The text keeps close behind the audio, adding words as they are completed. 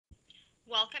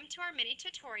Welcome to our mini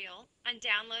tutorial on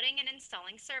downloading and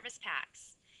installing service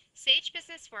packs. Sage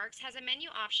Businessworks has a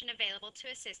menu option available to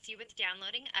assist you with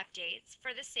downloading updates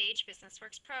for the Sage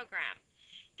Businessworks program.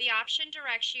 The option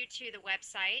directs you to the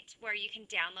website where you can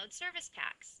download service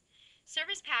packs.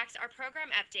 Service packs are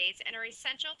program updates and are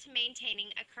essential to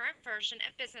maintaining a current version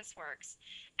of Businessworks,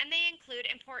 and they include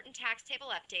important tax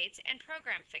table updates and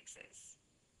program fixes.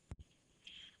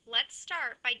 Let's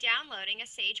start by downloading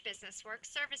a Sage Businessworks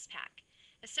service pack.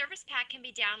 A service pack can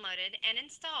be downloaded and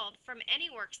installed from any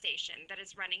workstation that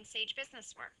is running Sage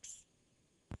Businessworks.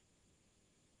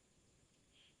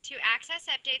 To access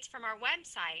updates from our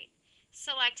website,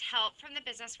 select Help from the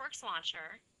Businessworks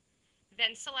launcher,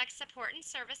 then select Support and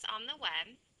Service on the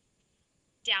web,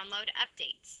 Download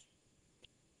Updates.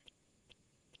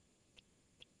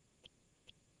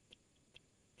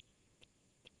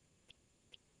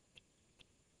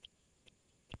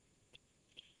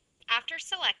 After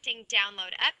selecting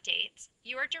Download Updates,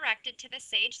 you are directed to the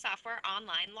Sage Software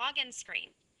Online login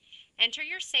screen. Enter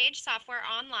your Sage Software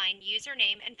Online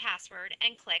username and password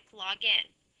and click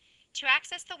Login. To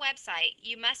access the website,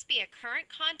 you must be a current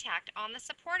contact on the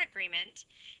support agreement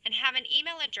and have an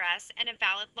email address and a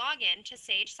valid login to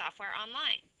Sage Software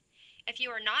Online. If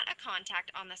you are not a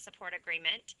contact on the support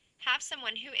agreement, have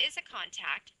someone who is a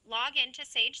contact log in to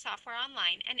Sage Software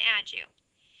Online and add you.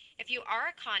 If you are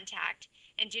a contact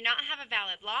and do not have a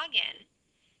valid login,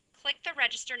 click the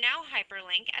Register Now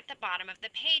hyperlink at the bottom of the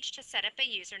page to set up a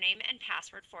username and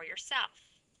password for yourself.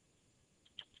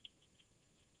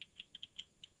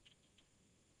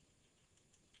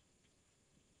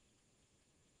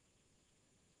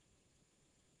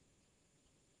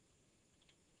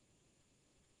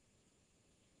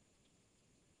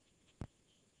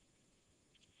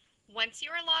 Once you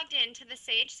are logged in to the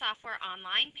Sage Software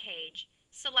Online page,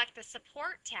 select the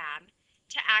Support tab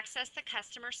to access the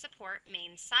Customer Support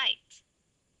main site.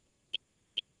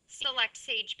 Select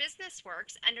Sage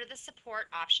Businessworks under the Support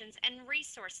Options and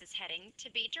Resources heading to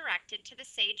be directed to the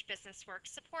Sage Businessworks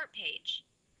support page.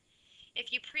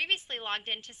 If you previously logged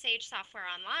into Sage Software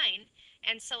Online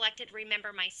and selected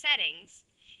Remember My Settings,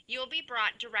 you will be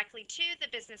brought directly to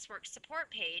the Businessworks support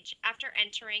page after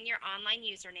entering your online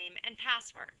username and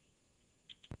password.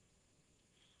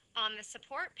 On the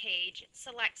support page,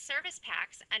 select Service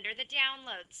Packs under the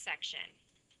Downloads section.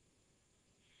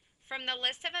 From the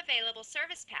list of available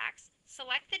service packs,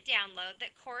 select the download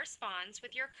that corresponds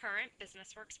with your current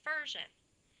Businessworks version.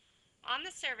 On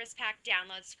the service pack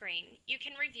download screen, you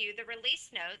can review the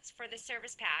release notes for the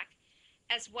service pack,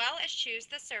 as well as choose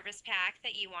the service pack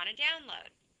that you want to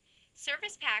download.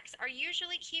 Service packs are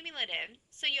usually cumulative,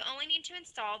 so you only need to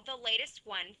install the latest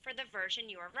one for the version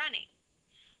you are running.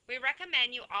 We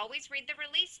recommend you always read the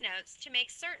release notes to make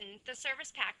certain the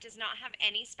service pack does not have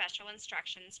any special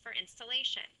instructions for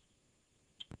installation.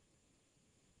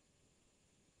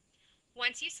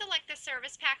 Once you select the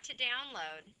service pack to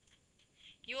download,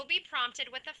 you will be prompted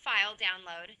with a file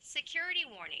download security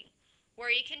warning,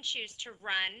 where you can choose to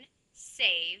run,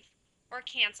 save, or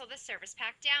cancel the service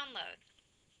pack download.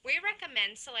 We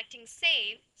recommend selecting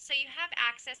Save so you have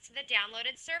access to the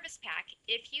downloaded service pack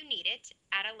if you need it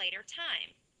at a later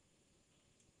time.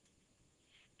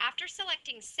 After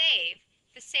selecting Save,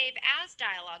 the Save As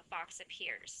dialog box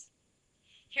appears.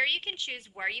 Here you can choose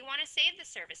where you want to save the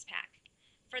service pack.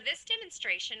 For this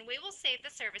demonstration, we will save the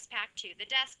service pack to the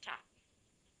desktop.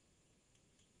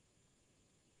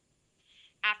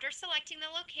 After selecting the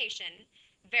location,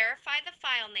 verify the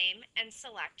file name and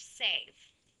select Save.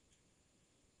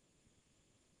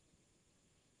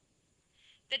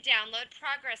 The download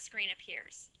progress screen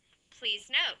appears.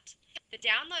 Please note, the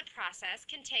download process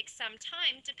can take some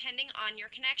time depending on your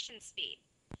connection speed.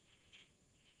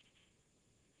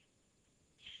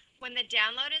 When the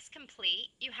download is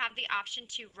complete, you have the option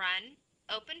to run,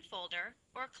 open folder,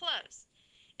 or close.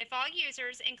 If all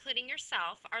users, including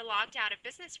yourself, are logged out of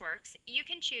Businessworks, you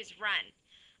can choose Run.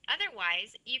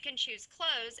 Otherwise, you can choose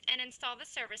Close and install the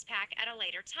service pack at a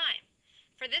later time.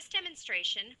 For this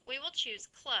demonstration, we will choose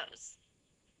Close.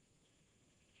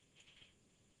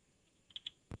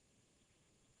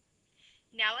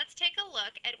 Now let's take a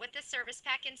look at what the service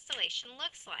pack installation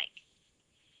looks like.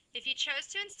 If you chose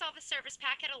to install the service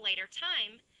pack at a later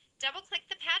time, double-click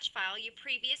the patch file you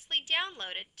previously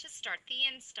downloaded to start the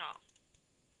install.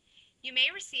 You may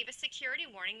receive a security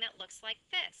warning that looks like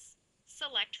this.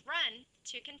 Select Run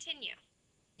to continue.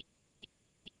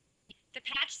 The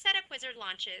patch setup wizard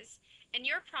launches, and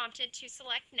you're prompted to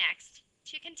select Next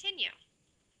to continue.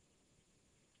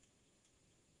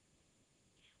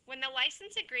 When the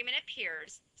license agreement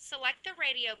appears, select the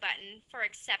radio button for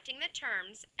accepting the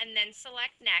terms and then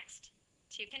select Next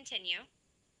to continue.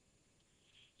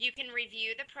 You can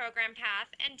review the program path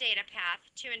and data path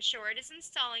to ensure it is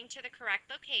installing to the correct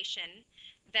location,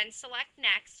 then select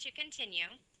Next to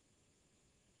continue.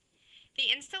 The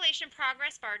installation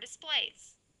progress bar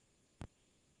displays.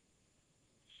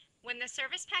 When the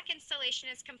Service Pack installation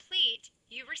is complete,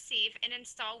 you receive an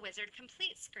Install Wizard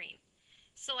Complete screen.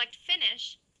 Select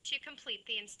Finish to complete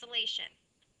the installation.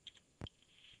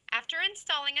 After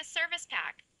installing a Service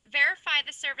Pack, verify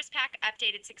the Service Pack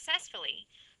updated successfully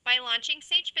by launching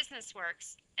Sage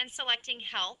Businessworks and selecting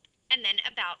Help and then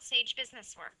About Sage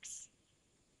Businessworks.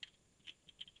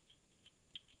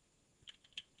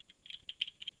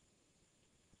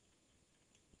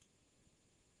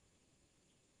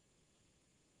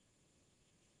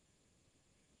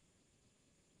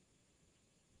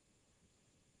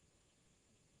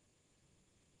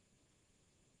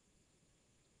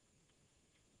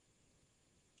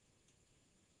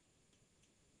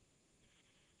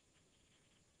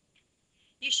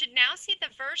 You should now see the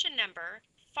version number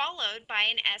followed by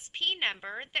an SP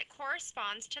number that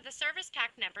corresponds to the Service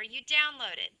Pack number you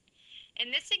downloaded.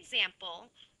 In this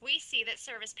example, we see that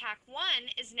Service Pack 1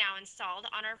 is now installed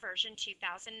on our version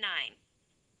 2009.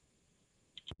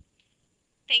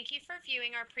 Thank you for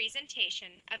viewing our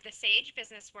presentation of the Sage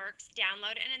Businessworks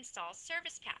Download and Install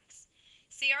Service Packs.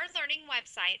 See our learning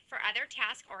website for other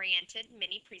task-oriented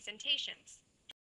mini presentations.